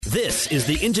This is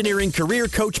the Engineering Career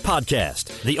Coach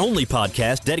Podcast, the only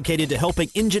podcast dedicated to helping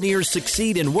engineers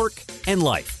succeed in work and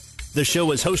life. The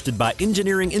show is hosted by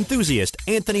engineering enthusiast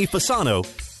Anthony Fasano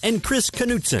and Chris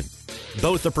Knutson.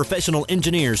 Both are professional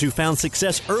engineers who found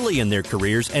success early in their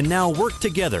careers and now work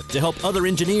together to help other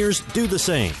engineers do the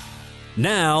same.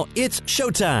 Now it's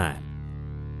showtime.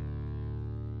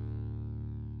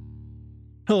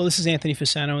 Hello, this is Anthony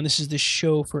Fasano, and this is the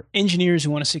show for engineers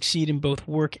who want to succeed in both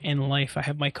work and life. I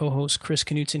have my co-host Chris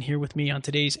Knutson here with me on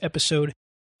today's episode,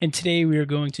 and today we are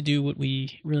going to do what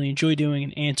we really enjoy doing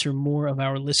and answer more of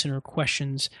our listener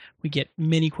questions. We get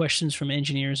many questions from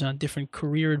engineers on different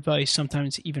career advice,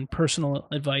 sometimes even personal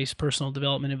advice, personal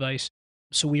development advice.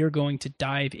 So we are going to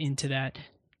dive into that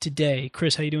today.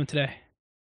 Chris, how are you doing today?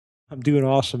 I'm doing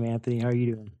awesome, Anthony. How are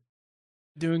you doing?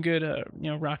 Doing good,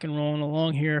 rock and rolling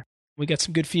along here. We got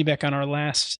some good feedback on our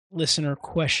last listener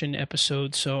question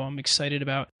episode, so I'm excited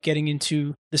about getting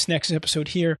into this next episode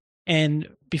here. And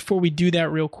before we do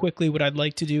that real quickly, what I'd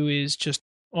like to do is just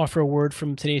offer a word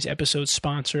from today's episode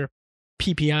sponsor,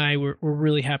 PPI. We're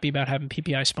really happy about having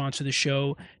PPI sponsor the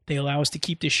show. They allow us to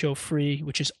keep this show free,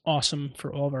 which is awesome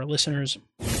for all of our listeners.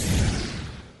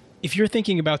 If you're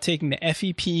thinking about taking the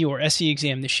FEP or SE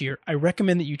exam this year, I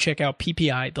recommend that you check out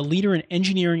PPI, the leader in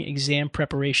engineering exam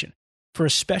preparation. For a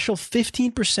special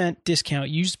 15% discount,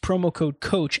 use promo code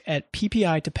COACH at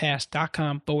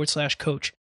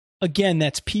ppitopass.com/coach. Again,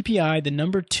 that's PPI, the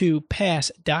number 2,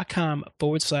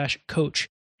 pass.com/coach.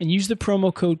 And use the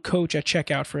promo code COACH at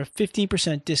checkout for a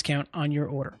 15% discount on your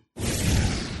order.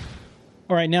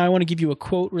 All right, now I want to give you a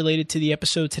quote related to the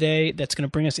episode today that's going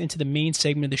to bring us into the main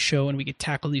segment of the show, and we can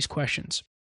tackle these questions.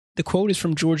 The quote is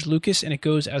from George Lucas, and it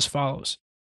goes as follows.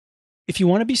 If you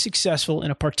want to be successful in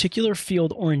a particular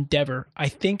field or endeavor, I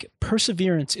think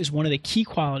perseverance is one of the key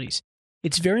qualities.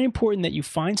 It's very important that you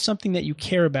find something that you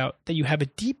care about, that you have a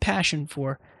deep passion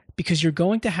for, because you're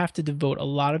going to have to devote a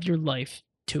lot of your life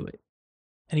to it.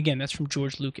 And again, that's from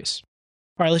George Lucas.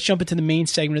 All right, let's jump into the main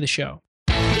segment of the show.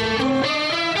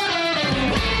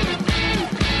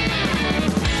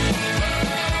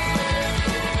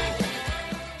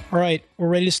 All right, we're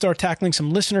ready to start tackling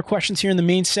some listener questions here in the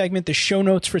main segment. The show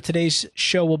notes for today's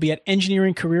show will be at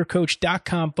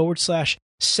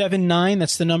engineeringcareercoach.com/79.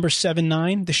 That's the number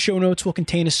 79. The show notes will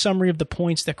contain a summary of the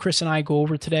points that Chris and I go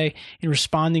over today in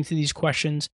responding to these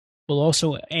questions. We'll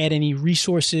also add any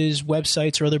resources,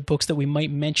 websites, or other books that we might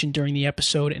mention during the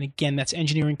episode. And again, that's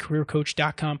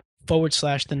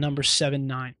engineeringcareercoach.com/the number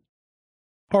 79.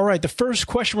 All right, the first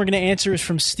question we're going to answer is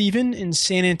from Steven in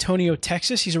San Antonio,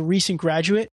 Texas. He's a recent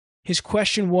graduate. His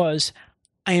question was,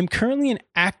 I am currently an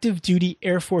active duty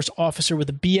Air Force officer with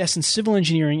a BS in civil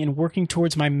engineering and working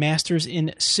towards my master's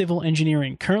in civil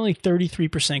engineering, currently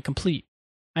 33% complete.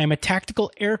 I am a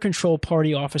tactical air control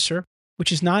party officer,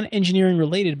 which is not engineering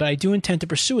related, but I do intend to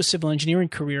pursue a civil engineering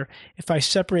career if I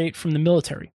separate from the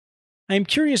military. I am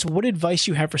curious what advice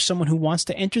you have for someone who wants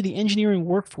to enter the engineering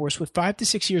workforce with 5 to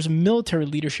 6 years of military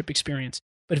leadership experience,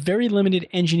 but very limited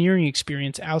engineering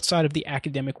experience outside of the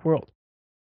academic world.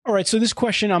 All right, so this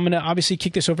question, I'm going to obviously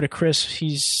kick this over to Chris.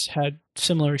 He's had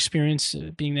similar experience,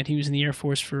 being that he was in the Air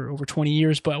Force for over 20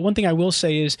 years. But one thing I will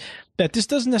say is that this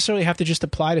doesn't necessarily have to just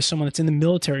apply to someone that's in the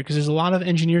military, because there's a lot of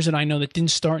engineers that I know that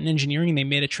didn't start in engineering and they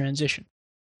made a transition.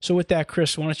 So with that,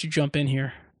 Chris, why don't you jump in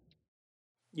here?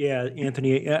 Yeah,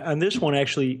 Anthony, on this one,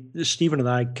 actually, Stephen and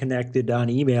I connected on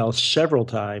email several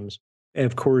times. And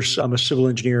of course, I'm a civil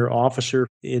engineer officer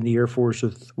in the Air Force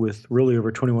with really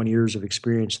over 21 years of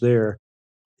experience there.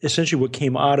 Essentially, what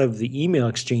came out of the email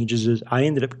exchanges is I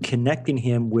ended up connecting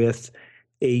him with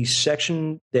a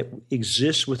section that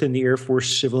exists within the Air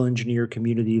Force civil engineer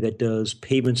community that does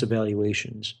pavements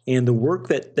evaluations. And the work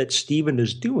that Stephen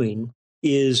is doing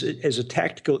is, as a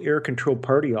tactical air control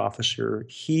party officer,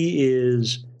 he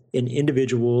is an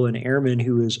individual, an airman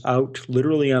who is out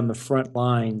literally on the front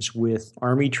lines with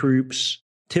Army troops,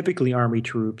 typically Army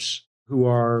troops, who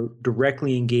are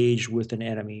directly engaged with an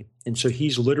enemy. And so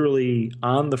he's literally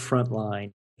on the front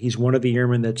line. He's one of the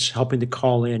airmen that's helping to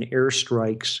call in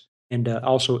airstrikes and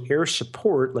also air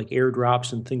support, like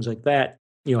airdrops and things like that,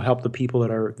 help the people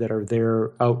that are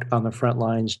there out on the front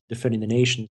lines defending the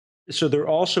nation. So there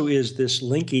also is this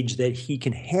linkage that he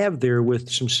can have there with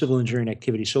some civil engineering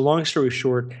activity. So long story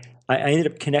short, I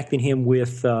ended up connecting him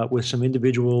with some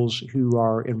individuals who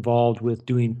are involved with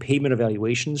doing pavement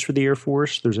evaluations for the Air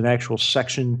Force. There's an actual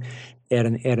section at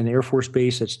an Air Force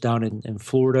base that's down in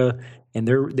Florida, and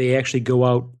they actually go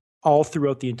out all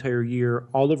throughout the entire year,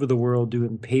 all over the world,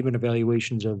 doing pavement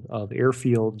evaluations of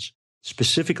airfields,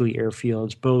 specifically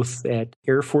airfields, both at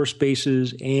Air Force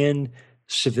bases and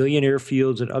civilian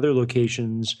airfields at other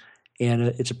locations. And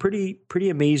it's a pretty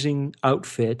amazing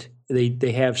outfit.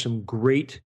 They have some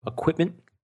great equipment,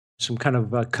 some kind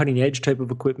of cutting edge type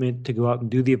of equipment to go out and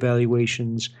do the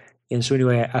evaluations. And so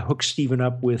anyway, I hooked Stephen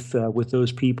up with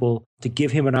those people to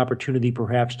give him an opportunity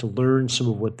perhaps to learn some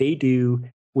of what they do,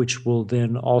 which will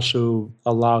then also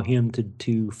allow him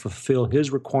to fulfill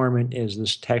his requirement as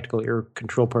this tactical air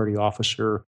control party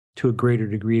officer to a greater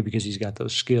degree because he's got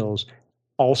those skills.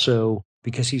 Also,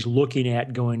 because he's looking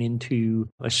at going into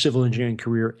a civil engineering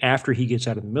career after he gets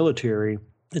out of the military,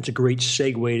 it's a great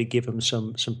segue to give him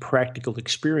some practical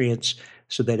experience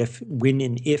so that when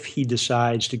and if he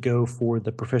decides to go for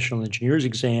the professional engineer's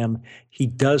exam, he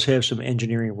does have some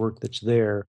engineering work that's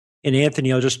there. And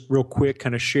Anthony, I'll just real quick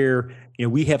kind of share,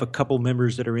 we have a couple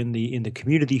members that are in the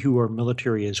community who are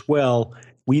military as well.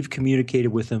 We've communicated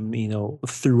with them,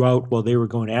 throughout while they were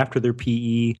going after their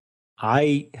PE.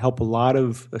 I help a lot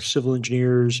of civil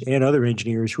engineers and other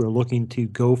engineers who are looking to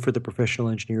go for the professional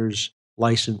engineer's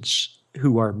license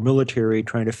who are military,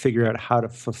 trying to figure out how to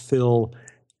fulfill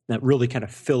that, really kind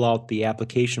of fill out the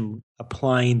application,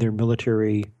 applying their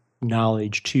military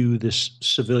knowledge to this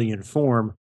civilian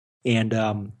form. And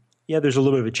there's a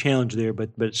little bit of a challenge there,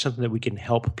 but it's something that we can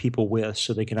help people with.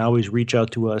 So they can always reach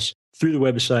out to us through the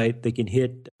website. They can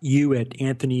hit you at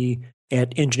Anthony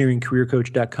at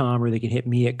engineeringcareercoach.com, or they can hit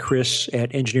me at Chris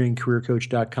at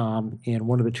engineeringcareercoach.com. And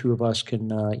one of the two of us can,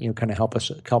 kind of help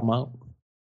them out.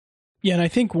 Yeah, and I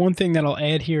think one thing that I'll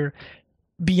add here,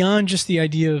 beyond just the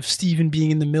idea of Stephen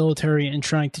being in the military and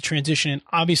trying to transition, and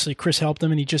obviously Chris helped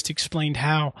him and he just explained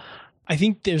how, I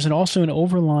think there's also an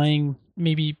overlying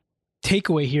maybe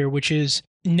takeaway here, which is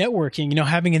networking,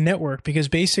 having a network, because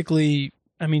basically,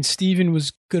 Stephen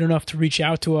was good enough to reach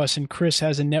out to us and Chris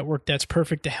has a network that's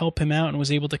perfect to help him out and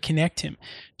was able to connect him.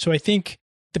 So I think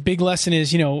the big lesson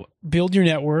is, build your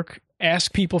network,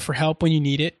 ask people for help when you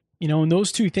need it. And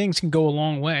those two things can go a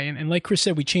long way. And like Chris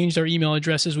said, we changed our email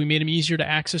addresses. We made them easier to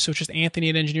access. So it's just Anthony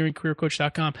at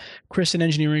engineeringcareercoach.com, Chris at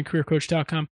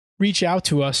engineeringcareercoach.com. Reach out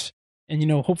to us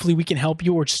and, hopefully we can help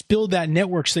you, or just build that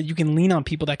network so that you can lean on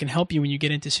people that can help you when you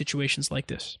get into situations like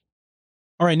this.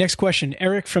 All right, next question.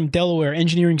 Eric from Delaware,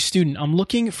 engineering student. I'm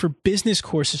looking for business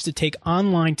courses to take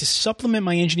online to supplement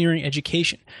my engineering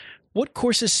education. What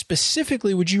courses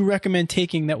specifically would you recommend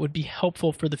taking that would be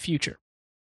helpful for the future?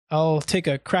 I'll take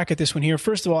a crack at this one here.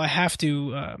 First of all, I have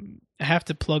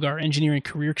to plug our engineering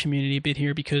career community a bit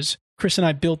here, because Chris and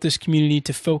I built this community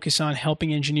to focus on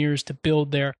helping engineers to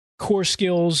build their core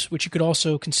skills, which you could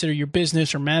also consider your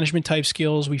business or management type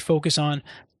skills. We focus on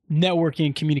networking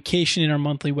and communication in our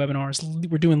monthly webinars.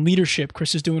 We're doing leadership.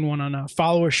 Chris is doing one on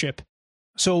followership.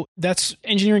 So that's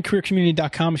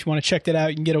engineeringcareercommunity.com. If you want to check that out,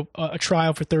 you can get a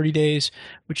trial for 30 days,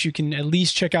 which you can at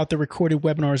least check out the recorded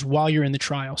webinars while you're in the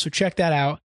trial. So check that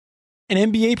out.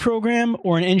 An MBA program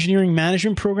or an engineering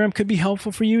management program could be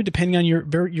helpful for you depending on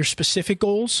your specific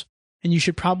goals. And you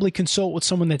should probably consult with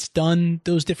someone that's done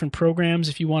those different programs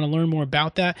if you want to learn more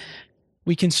about that.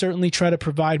 We can certainly try to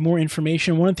provide more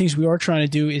information. One of the things we are trying to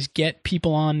do is get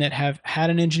people on that have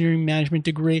had an engineering management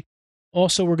degree.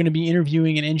 Also, we're going to be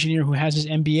interviewing an engineer who has his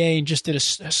MBA and just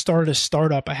started a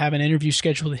startup. I have an interview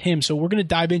scheduled with him. So we're going to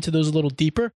dive into those a little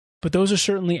deeper. But those are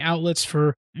certainly outlets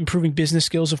for improving business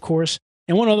skills, of course.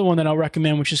 And one other one that I'll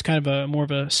recommend, which is kind of more of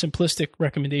a simplistic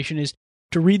recommendation, is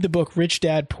to read the book Rich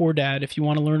Dad, Poor Dad if you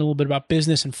want to learn a little bit about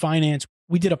business and finance.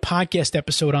 We did a podcast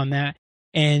episode on that,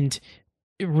 and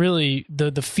it really,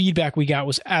 the feedback we got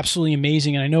was absolutely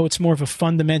amazing. And I know it's more of a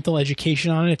fundamental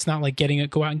education on it. It's not like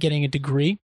go out and getting a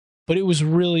degree, but it was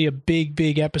really a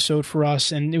big episode for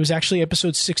us. And it was actually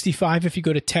episode 65. If you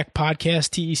go to TECC Podcast,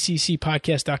 TECC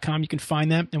podcast.com, you can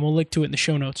find that, and we'll link to it in the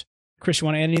show notes. Chris, you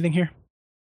want to add anything here?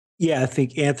 Yeah, I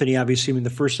think, Anthony, obviously,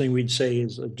 the first thing we'd say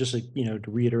is just, to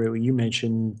reiterate what you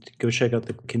mentioned, go check out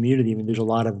the community. There's a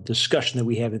lot of discussion that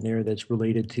we have in there that's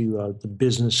related to the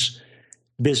business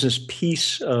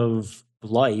piece of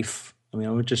life. I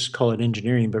won't just call it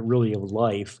engineering, but really of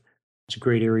life. It's a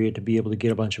great area to be able to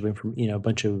get a bunch of a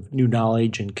bunch of new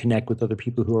knowledge and connect with other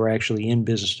people who are actually in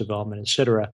business development, et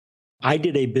cetera. I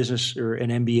did a business or an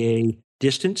MBA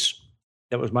distance.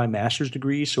 That was my master's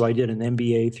degree. So I did an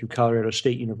MBA through Colorado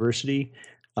State University.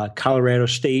 Colorado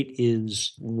State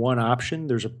is one option.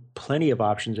 There's plenty of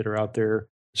options that are out there.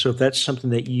 So if that's something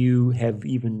that you have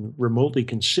even remotely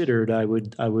considered, I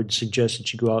would suggest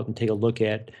that you go out and take a look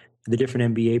at the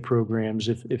different MBA programs.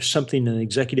 If an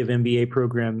executive MBA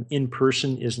program in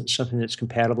person isn't something that's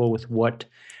compatible with what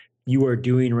you are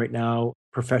doing right now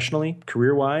professionally,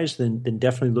 career-wise, then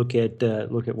definitely look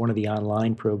at one of the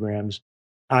online programs.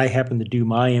 I happen to do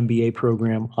my MBA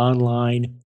program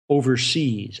online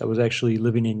overseas. I was actually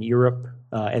living in Europe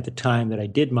at the time that I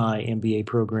did my MBA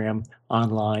program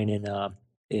online, and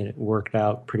it worked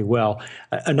out pretty well.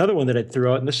 Another one that I'd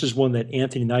throw out, and this is one that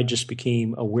Anthony and I just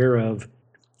became aware of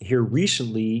here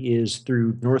recently, is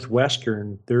through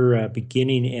Northwestern. They're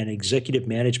beginning an executive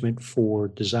management for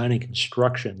design and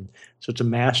construction. So it's a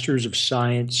master's of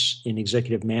science in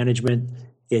executive management.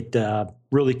 It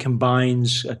really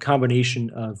combines a combination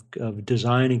of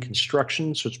design and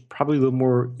construction. So it's probably a little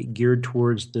more geared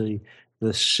towards the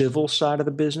civil side of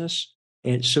the business,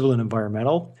 and civil and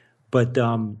environmental. But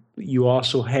you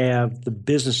also have the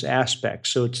business aspect.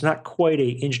 So it's not quite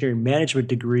an engineering management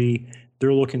degree.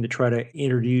 They're looking to try to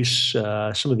introduce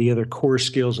some of the other core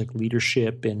skills like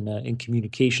leadership and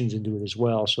communications into it as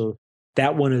well. So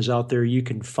that one is out there. You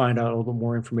can find out a little bit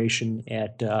more information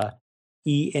at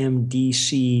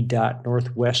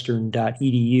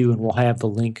emdc.northwestern.edu, and we'll have the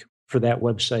link for that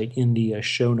website in the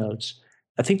show notes.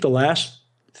 I think the last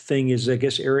thing is, I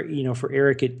guess, Eric, for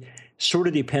Eric, it sort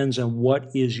of depends on what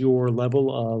is your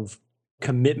level of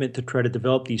commitment to try to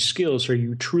develop these skills. Are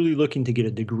you truly looking to get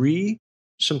a degree,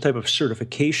 some type of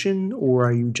certification, or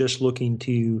are you just looking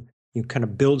to kind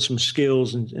of build some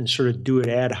skills and sort of do it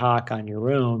ad hoc on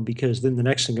your own? Because then the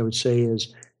next thing I would say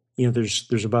is,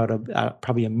 there's about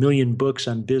probably 1 million books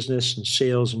on business and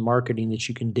sales and marketing that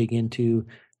you can dig into.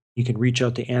 You can reach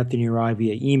out to Anthony or I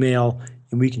via email,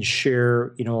 and we can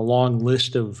share, a long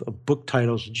list of book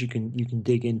titles that you can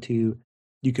dig into.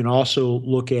 You can also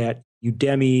look at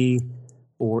Udemy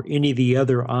or any of the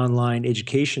other online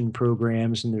education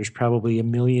programs, and there's probably 1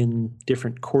 million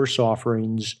different course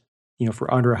offerings,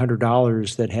 for under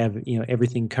 $100 that have,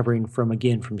 everything covering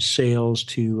from sales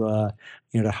to,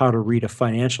 to how to read a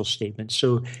financial statement.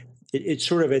 So it's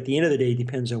sort of, at the end of the day,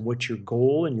 depends on what your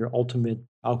goal and your ultimate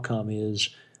outcome is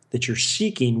that you're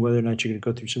seeking, whether or not you're going to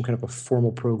go through some kind of a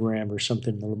formal program or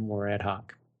something a little more ad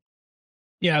hoc.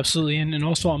 Yeah, absolutely. And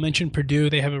also I'll mention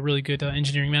Purdue. They have a really good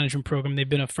engineering management program. They've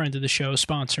been a friend of the show,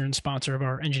 sponsor of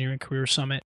our Engineering Career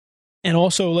Summit. And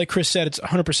also, like Chris said, it's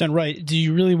 100% right. Do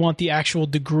you really want the actual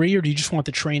degree, or do you just want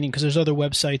the training? Because there's other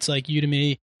websites like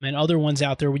Udemy and other ones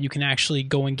out there where you can actually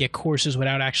go and get courses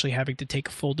without actually having to take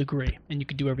a full degree, and you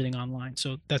can do everything online.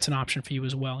 So that's an option for you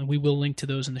as well. And we will link to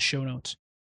those in the show notes.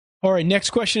 All right,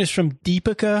 next question is from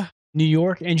Deepika, New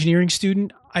York, engineering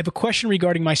student. I have a question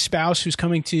regarding my spouse who's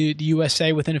coming to the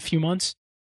USA within a few months.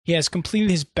 He has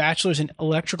completed his bachelor's in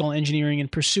electrical engineering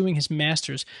and pursuing his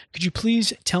master's. Could you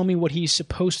please tell me what he's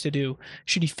supposed to do?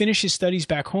 Should he finish his studies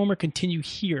back home or continue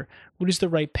here? What is the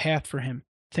right path for him?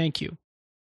 Thank you.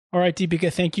 All right,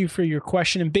 Deepika, thank you for your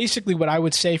question. And basically what I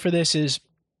would say for this is,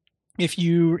 if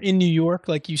you're in New York,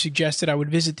 like you suggested, I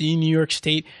would visit the New York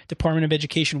State Department of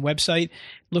Education website,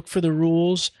 look for the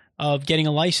rules of getting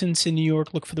a license in New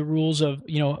York, look for the rules of,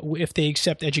 if they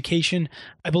accept education.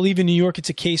 I believe in New York,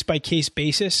 it's a case-by-case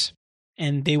basis,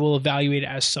 and they will evaluate it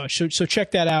as such. So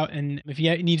check that out, and if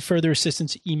you need further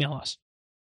assistance, email us.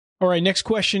 All right, next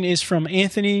question is from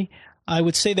Anthony. I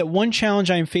would say that one challenge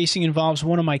I am facing involves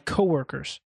one of my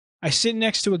coworkers. I sit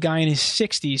next to a guy in his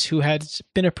 60s who has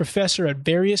been a professor at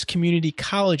various community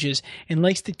colleges and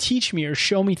likes to teach me or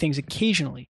show me things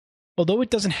occasionally. Although it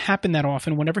doesn't happen that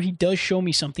often, whenever he does show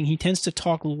me something, he tends to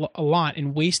talk a lot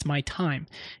and waste my time.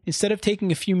 Instead of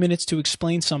taking a few minutes to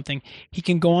explain something, he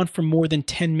can go on for more than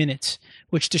 10 minutes,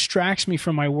 which distracts me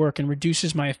from my work and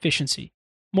reduces my efficiency.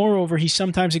 Moreover, he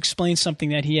sometimes explains something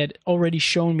that he had already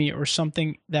shown me or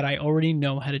something that I already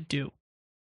know how to do.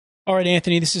 All right,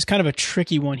 Anthony, this is kind of a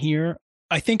tricky one here.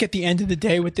 I think at the end of the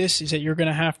day with this is that you're going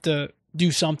to have to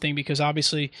do something, because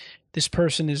obviously this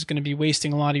person is going to be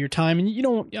wasting a lot of your time.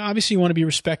 And obviously you want to be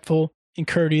respectful and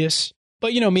courteous,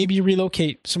 but maybe you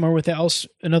relocate somewhere with else,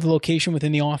 another location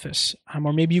within the office,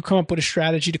 or maybe you come up with a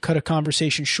strategy to cut a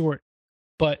conversation short.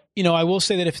 But, I will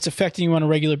say that if it's affecting you on a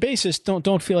regular basis,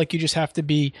 don't feel like you just have to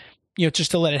be,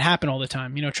 just to let it happen all the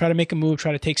time. Try to make a move,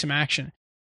 try to take some action.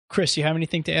 Chris, you have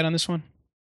anything to add on this one?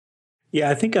 Yeah,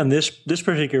 I think on this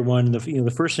particular one,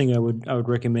 the first thing I would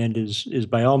recommend is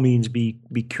by all means be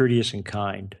courteous and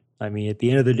kind. I mean, at the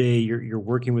end of the day, you're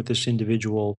working with this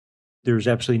individual. There's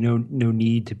absolutely no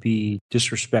need to be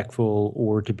disrespectful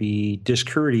or to be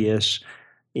discourteous,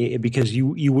 because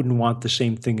you wouldn't want the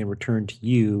same thing in return to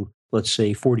you, let's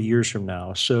say 40 years from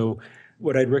now. So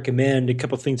what I'd recommend, a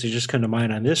couple of things that just come to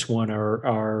mind on this one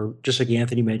are just like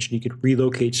Anthony mentioned, you could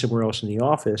relocate somewhere else in the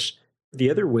office. The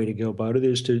other way to go about it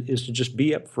is to just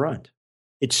be upfront.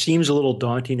 It seems a little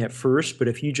daunting at first, but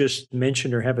if you just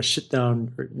mention or have a sit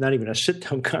down, or not even a sit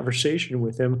down conversation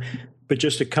with him, but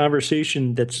just a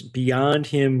conversation that's beyond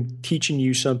him teaching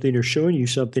you something or showing you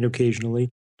something occasionally,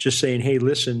 just saying, hey,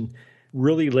 listen,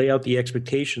 really lay out the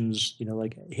expectations,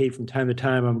 like, hey, from time to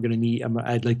time,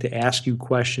 I'd like to ask you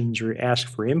questions or ask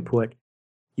for input.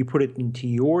 You put it into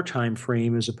your time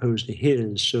frame as opposed to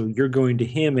his. So you're going to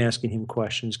him, asking him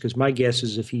questions, because my guess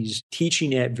is if he's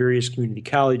teaching at various community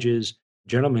colleges,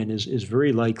 gentleman is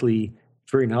very likely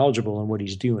very knowledgeable in what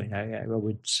he's doing. I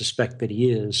would suspect that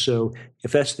he is. So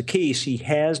if that's the case, he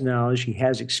has knowledge, he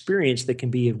has experience that can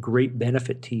be of great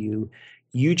benefit to you.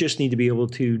 You just need to be able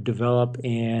to develop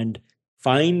and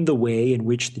find the way in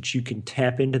which that you can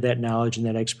tap into that knowledge and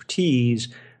that expertise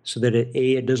so that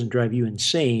it doesn't drive you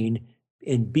insane,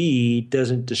 and B,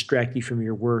 doesn't distract you from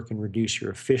your work and reduce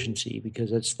your efficiency,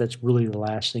 because that's really the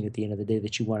last thing at the end of the day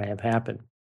that you want to have happen.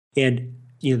 And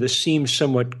this seems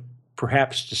somewhat,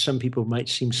 perhaps to some people might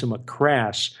seem somewhat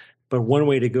crass, but one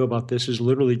way to go about this is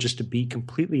literally just to be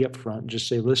completely upfront and just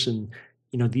say, listen,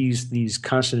 these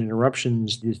constant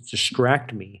interruptions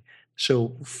distract me.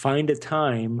 So find a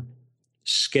time,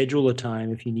 schedule a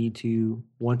time if you need to,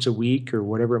 once a week or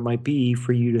whatever it might be,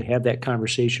 for you to have that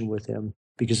conversation with him.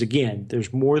 Because again,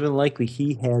 there's more than likely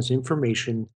he has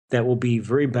information that will be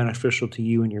very beneficial to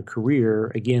you in your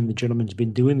career. Again, the gentleman's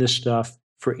been doing this stuff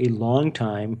for a long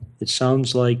time. It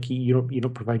sounds like you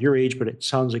don't provide your age, but it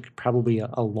sounds like probably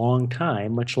a long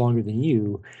time, much longer than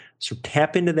you. So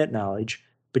tap into that knowledge,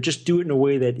 but just do it in a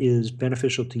way that is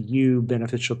beneficial to you,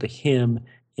 beneficial to him,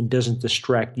 and doesn't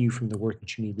distract you from the work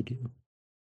that you need to do.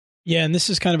 Yeah, and this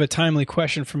is kind of a timely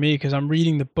question for me because I'm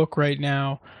reading the book right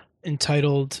now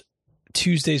entitled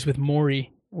Tuesdays with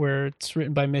Maury, where it's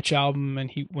written by Mitch Albom,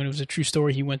 and when it was a true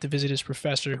story, he went to visit his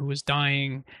professor who was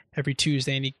dying every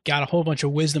Tuesday, and he got a whole bunch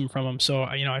of wisdom from him. So,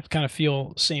 I kind of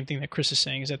feel the same thing that Chris is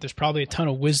saying, is that there's probably a ton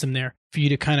of wisdom there for you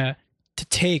to kind of to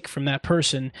take from that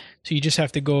person. So you just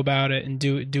have to go about it and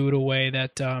do it a way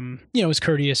that is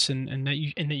courteous and that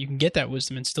you can get that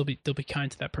wisdom and still be kind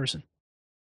to that person.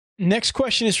 Next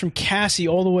question is from Cassie,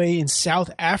 all the way in South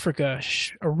Africa,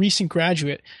 a recent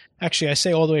graduate. Actually, I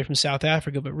say all the way from South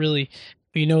Africa, but really,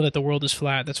 we know that the world is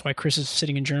flat. That's why Chris is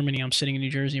sitting in Germany. I'm sitting in New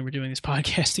Jersey, and we're doing this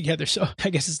podcast together. So I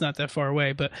guess it's not that far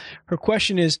away. But her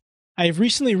question is, I have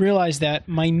recently realized that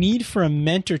my need for a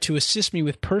mentor to assist me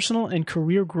with personal and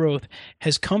career growth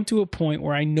has come to a point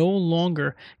where I no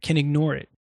longer can ignore it.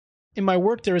 In my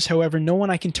work, there is, however, no one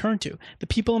I can turn to. The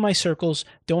people in my circles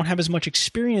don't have as much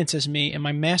experience as me, and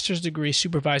my master's degree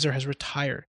supervisor has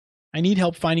retired. I need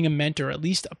help finding a mentor, at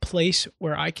least a place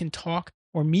where I can talk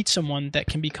or meet someone that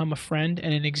can become a friend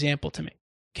and an example to me.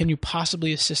 Can you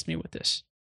possibly assist me with this?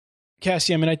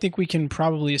 Cassie, I think we can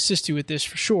probably assist you with this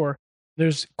for sure.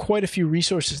 There's quite a few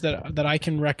resources that I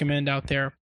can recommend out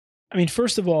there.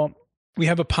 First of all, we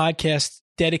have a podcast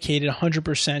dedicated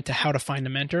 100% to how to find a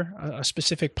mentor, a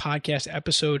specific podcast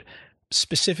episode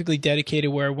specifically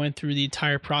dedicated where I went through the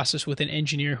entire process with an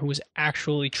engineer who was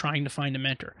actually trying to find a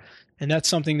mentor. And that's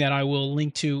something that I will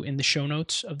link to in the show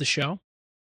notes of the show.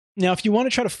 Now, if you want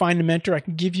to try to find a mentor, I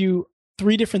can give you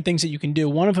 3 different things that you can do.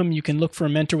 One of them, you can look for a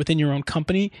mentor within your own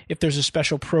company if there's a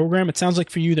special program. It sounds like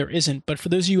for you there isn't, but for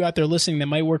those of you out there listening that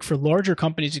might work for larger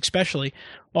companies especially,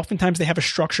 oftentimes they have a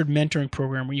structured mentoring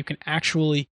program where you can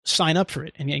actually sign up for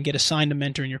it and get assigned a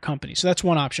mentor in your company. So that's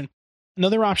one option.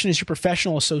 Another option is your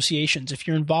professional associations. If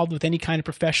you're involved with any kind of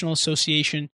professional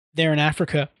association there in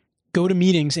Africa, go to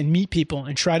meetings and meet people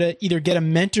and try to either get a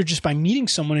mentor just by meeting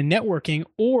someone and networking,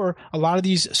 or a lot of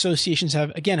these associations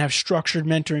have structured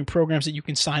mentoring programs that you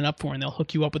can sign up for and they'll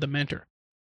hook you up with a mentor.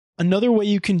 Another way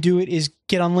you can do it is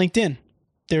get on LinkedIn.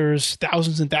 There's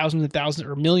thousands and thousands and thousands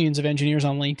or millions of engineers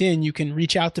on LinkedIn. You can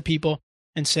reach out to people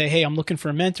and say, hey, I'm looking for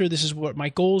a mentor. This is what my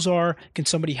goals are. Can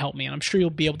somebody help me? And I'm sure you'll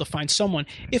be able to find someone,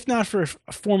 if not for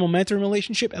a formal mentoring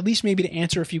relationship, at least maybe to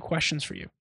answer a few questions for you.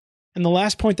 And the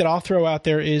last point that I'll throw out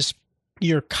there is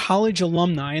your college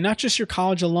alumni, and not just your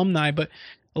college alumni, but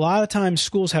a lot of times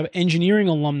schools have engineering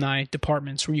alumni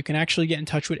departments where you can actually get in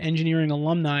touch with engineering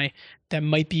alumni that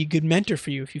might be a good mentor for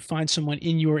you if you find someone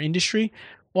in your industry.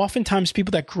 Oftentimes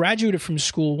people that graduated from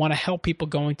school want to help people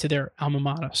going to their alma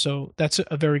mater. So that's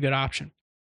a very good option.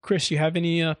 Chris, you have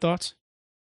any thoughts?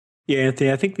 Yeah,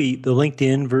 Anthony, I think the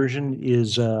LinkedIn version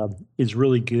is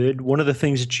really good. One of the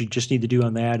things that you just need to do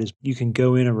on that is you can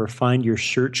go in and refine your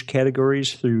search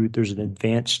categories there's an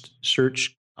advanced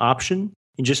search option,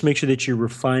 and just make sure that you're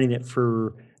refining it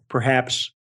for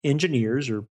perhaps engineers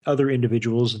or other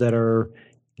individuals that are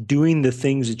doing the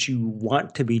things that you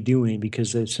want to be doing,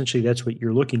 because essentially that's what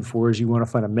you're looking for, is you want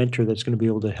to find a mentor that's going to be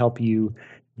able to help you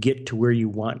get to where you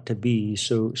want to be.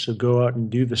 So go out and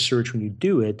do the search when you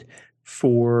do it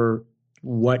for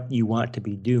what you want to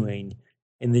be doing.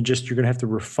 And then you're going to have to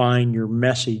refine your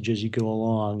message as you go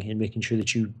along and making sure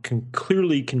that you can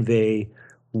clearly convey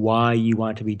why you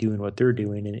want to be doing what they're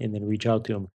doing and then reach out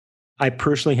to them. I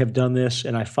personally have done this,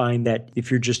 and I find that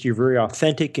if you're very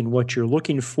authentic in what you're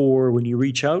looking for when you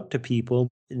reach out to people,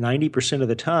 90% of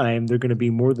the time, they're going to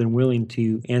be more than willing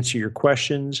to answer your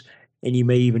questions, and you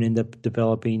may even end up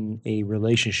developing a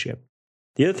relationship.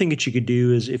 The other thing that you could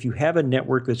do is if you have a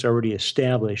network that's already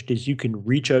established, is you can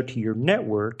reach out to your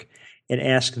network and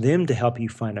ask them to help you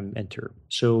find a mentor.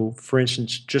 So, for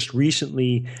instance, just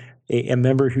recently, a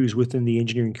member who's within the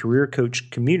engineering career coach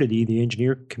community, the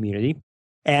engineer community,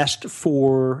 asked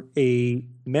for a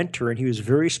mentor, and he was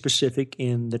very specific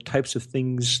in the types of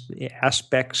things,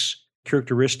 aspects,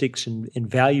 characteristics, and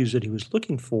values that he was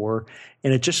looking for.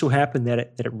 And it just so happened that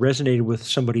it resonated with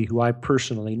somebody who I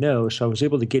personally know. So I was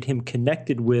able to get him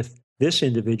connected with this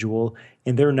individual,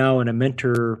 and they're now in a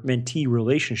mentor-mentee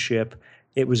relationship.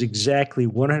 It was exactly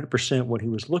 100% what he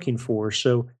was looking for.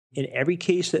 So in every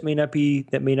case, that may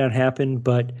not happen,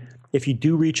 but if you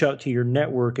do reach out to your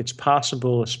network, it's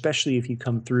possible, especially if you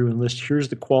come through and list, here's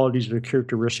the qualities or the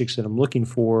characteristics that I'm looking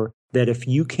for, that if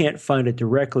you can't find it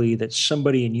directly, that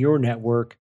somebody in your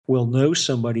network will know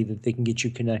somebody that they can get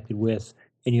you connected with,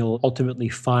 and you'll ultimately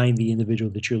find the individual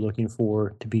that you're looking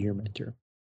for to be your mentor.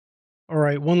 All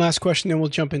right, one last question, then we'll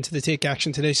jump into the Take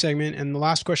Action Today segment. And the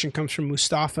last question comes from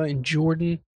Mustafa in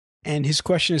Jordan. And his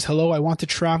question is, hello, I want to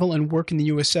travel and work in the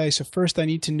USA. So first I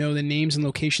need to know the names and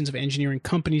locations of engineering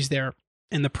companies there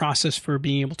and the process for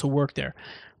being able to work there.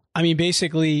 I mean,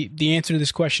 basically, the answer to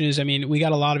this question is, we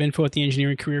got a lot of info at the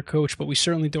Engineering Career Coach, but we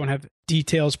certainly don't have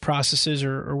details, processes,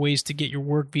 or ways to get your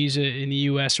work visa in the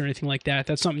U.S. or anything like that.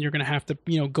 That's something you're going to have to,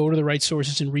 go to the right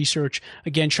sources and research.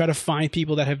 Again, try to find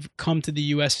people that have come to the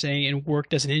USA and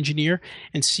worked as an engineer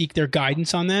and seek their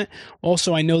guidance on that.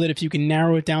 Also, I know that if you can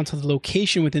narrow it down to the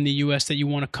location within the U.S. that you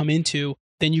want to come into,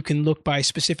 then you can look by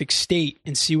specific state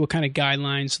and see what kind of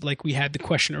guidelines, like we had the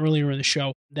question earlier in the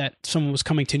show, that someone was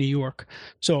coming to New York.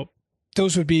 So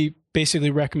those would be basically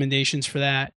recommendations for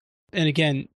that. And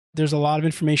again, there's a lot of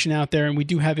information out there. And we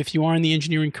do have, if you are in the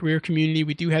engineering career community,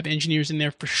 we do have engineers in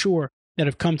there for sure that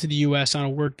have come to the U.S. on a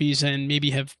work visa and maybe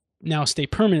have now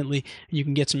stayed permanently, and you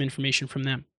can get some information from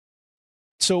them.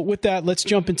 So with that, let's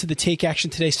jump into the Take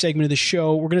Action Today segment of the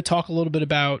show. We're going to talk a little bit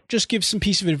about, just give some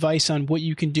piece of advice on what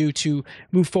you can do to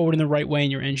move forward in the right way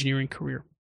in your engineering career.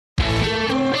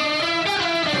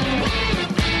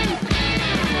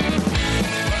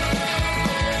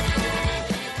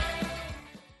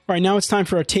 All right, now it's time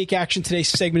for our Take Action Today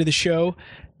segment of the show.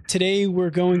 Today, we're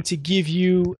going to give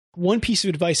you one piece of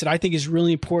advice that I think is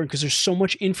really important because there's so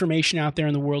much information out there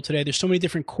in the world today. There's so many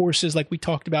different courses, like we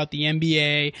talked about, the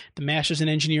MBA, the Masters in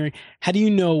Engineering. How do you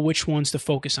know which ones to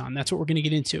focus on? That's what we're going to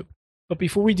get into. But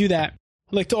before we do that,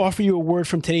 I'd like to offer you a word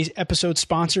from today's episode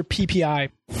sponsor, PPI.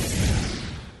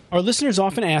 Our listeners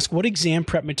often ask what exam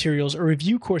prep materials or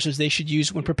review courses they should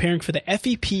use when preparing for the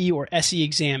FEP or SE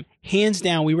exam. Hands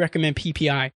down, we recommend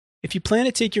PPI. If you plan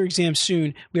to take your exam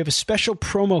soon, we have a special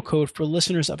promo code for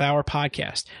listeners of our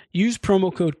podcast. Use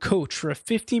promo code COACH for a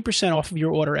 15% off of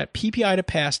your order at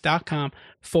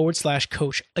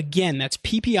ppitopass.com/coach. Again, that's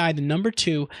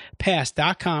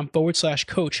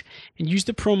PPI2pass.com/coach, and use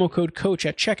the promo code COACH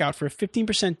at checkout for a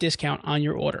 15% discount on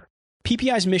your order.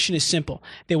 PPI's mission is simple.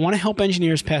 They want to help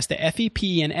engineers pass the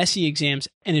FEP and SE exams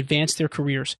and advance their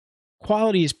careers.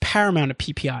 Quality is paramount at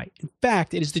PPI. In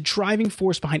fact, it is the driving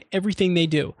force behind everything they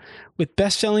do. With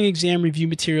best-selling exam review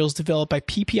materials developed by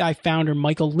PPI founder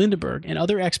Michael Lindeberg and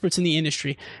other experts in the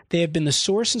industry, they have been the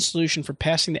source and solution for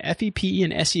passing the FEP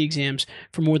and SE exams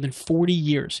for more than 40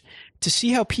 years. To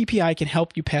see how PPI can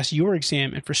help you pass your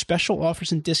exam and for special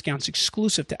offers and discounts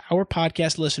exclusive to our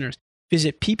podcast listeners,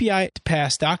 visit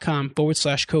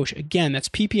ppitopass.com/coach. Again, that's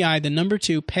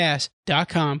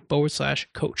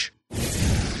ppI2pass.com/coach.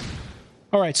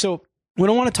 All right, so what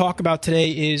I want to talk about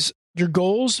today is your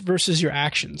goals versus your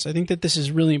actions. I think that this is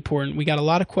really important. We got a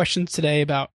lot of questions today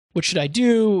about what should I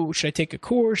do? Should I take a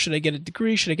course? Should I get a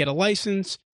degree? Should I get a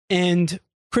license? And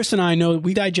Chris and I know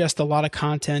we digest a lot of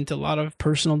content, a lot of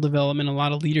personal development, a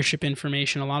lot of leadership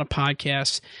information, a lot of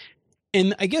podcasts.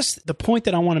 And I guess the point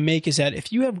that I want to make is that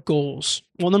if you have goals,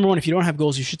 well, number one, if you don't have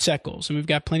goals, you should set goals. And we've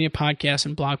got plenty of podcasts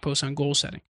and blog posts on goal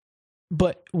setting.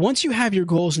 But once you have your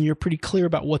goals and you're pretty clear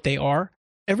about what they are,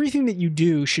 everything that you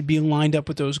do should be lined up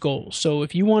with those goals. So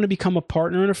if you want to become a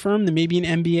partner in a firm, then maybe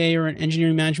an MBA or an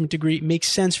engineering management degree makes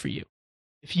sense for you.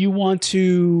 If you want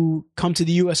to come to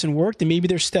the U.S. and work, then maybe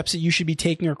there's steps that you should be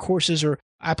taking or courses or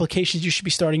applications you should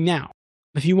be starting now.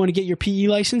 If you want to get your PE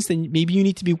license, then maybe you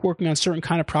need to be working on a certain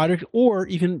kind of project or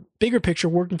even bigger picture,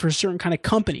 working for a certain kind of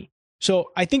company.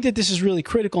 So I think that this is really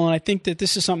critical, and I think that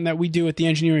this is something that we do at the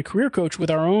Engineering Career Coach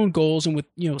with our own goals and with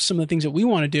some of the things that we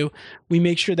want to do. We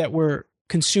make sure that we're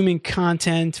consuming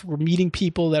content, we're meeting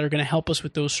people that are going to help us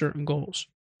with those certain goals.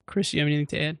 Chris, you have anything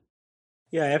to add?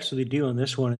 Yeah, I absolutely do on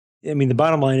this one. I mean, the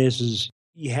bottom line is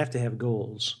you have to have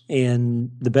goals. And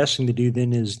the best thing to do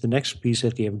then is the next piece,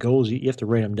 after you have goals, you have to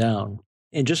write them down.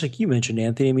 And just like you mentioned,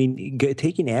 Anthony, I mean,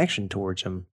 taking action towards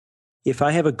them. If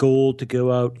I have a goal to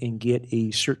go out and get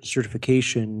a certain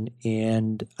certification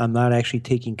and I'm not actually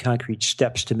taking concrete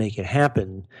steps to make it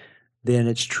happen, then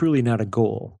it's truly not a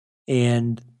goal.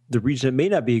 And the reason it may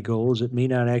not be a goal is it may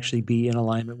not actually be in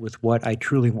alignment with what I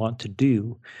truly want to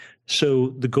do.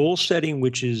 So the goal setting,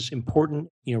 which is important,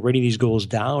 writing these goals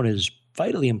down is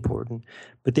vitally important.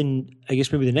 But then I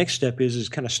guess maybe the next step is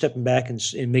kind of stepping back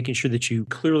and making sure that you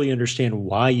clearly understand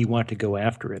why you want to go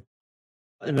after it.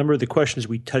 A number of the questions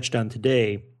we touched on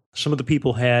today, some of the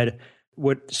people had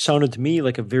what sounded to me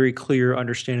like a very clear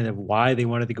understanding of why they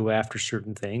wanted to go after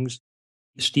certain things.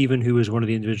 Stephen, who is one of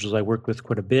the individuals I worked with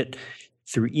quite a bit,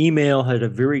 through email had a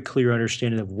very clear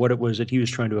understanding of what it was that he was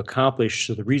trying to accomplish.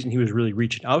 So the reason he was really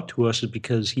reaching out to us is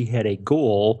because he had a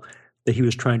goal that he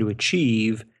was trying to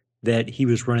achieve, that he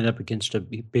was running up against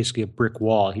basically a brick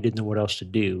wall. He didn't know what else to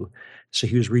do. So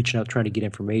he was reaching out, trying to get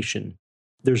information.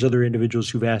 There's other individuals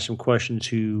who've asked him questions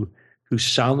who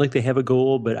sound like they have a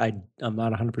goal, but I'm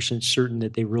not 100% certain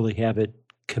that they really have it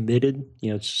committed.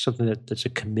 It's something that's a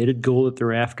committed goal that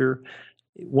they're after.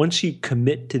 Once you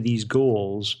commit to these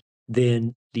goals,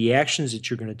 then the actions that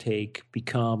you're going to take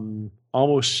become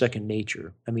almost second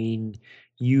nature. I mean,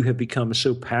 you have become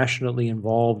so passionately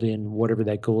involved in whatever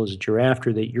that goal is that you're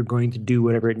after that you're going to do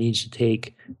whatever it needs to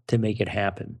take to make it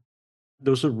happen.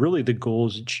 Those are really the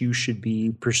goals that you should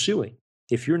be pursuing.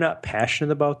 If you're not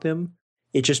passionate about them,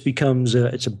 it just becomes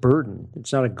it's a burden.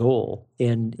 It's not a goal.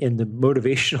 And the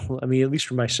motivational, I mean, at least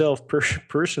for myself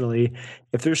personally,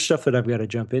 if there's stuff that I've got to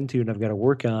jump into and I've got to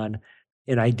work on,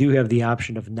 and I do have the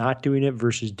option of not doing it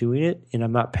versus doing it, and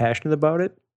I'm not passionate about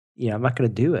it, I'm not going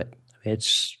to do it.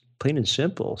 It's plain and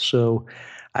simple. So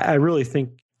I really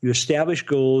think you establish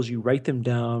goals, you write them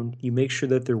down, you make sure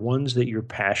that they're ones that you're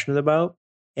passionate about.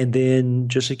 And then,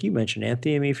 just like you mentioned,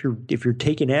 Anthony, I mean, if you're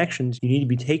taking actions, you need to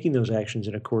be taking those actions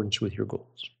in accordance with your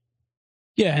goals.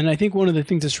 Yeah, and I think one of the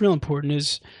things that's real important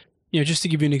is, just to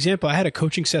give you an example, I had a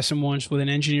coaching session once with an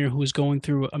engineer who was going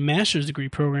through a master's degree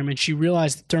program, and she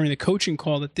realized during the coaching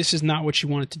call that this is not what she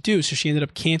wanted to do. So she ended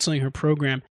up canceling her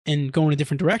program and going a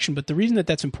different direction. But the reason that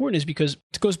that's important is because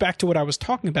it goes back to what I was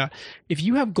talking about. If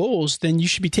you have goals, then you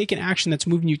should be taking action that's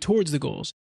moving you towards the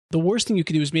goals. The worst thing you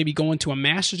could do is maybe go into a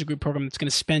master's degree program that's going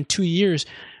to spend 2 years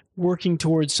working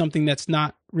towards something that's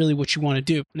not really what you want to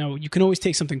do. Now, you can always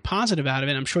take something positive out of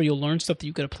it. I'm sure you'll learn stuff that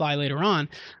you could apply later on,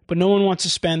 but no one wants to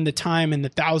spend the time and the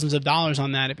thousands of dollars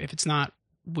on that if it's not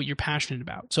what you're passionate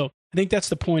about. So I think that's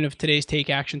the point of today's Take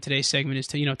Action, today's segment is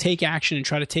to, take action and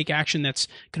try to take action that's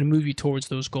going to move you towards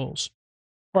those goals.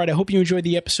 All right, I hope you enjoyed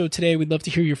the episode today. We'd love to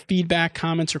hear your feedback,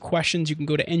 comments, or questions. You can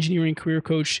go to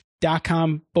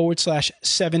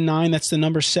engineeringcareercoach.com/79. That's the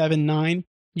number 79.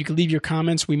 You can leave your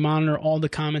comments. We monitor all the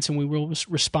comments and we will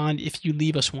respond if you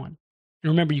leave us one. And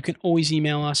remember, you can always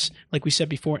email us, like we said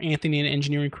before,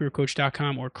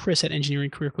 Anthony@engineeringcareercoach.com or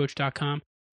Chris@engineeringcareercoach.com.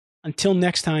 Until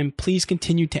next time, please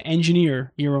continue to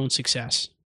engineer your own success.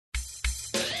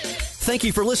 Thank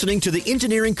you for listening to the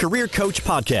Engineering Career Coach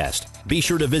podcast. Be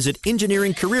sure to visit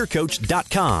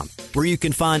engineeringcareercoach.com, where you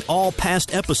can find all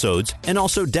past episodes and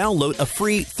also download a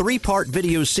free 3-part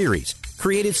video series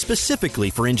created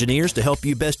specifically for engineers to help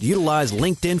you best utilize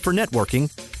LinkedIn for networking,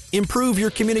 improve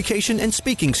your communication and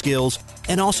speaking skills,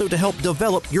 and also to help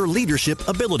develop your leadership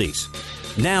abilities.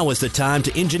 Now is the time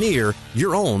to engineer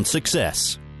your own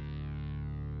success.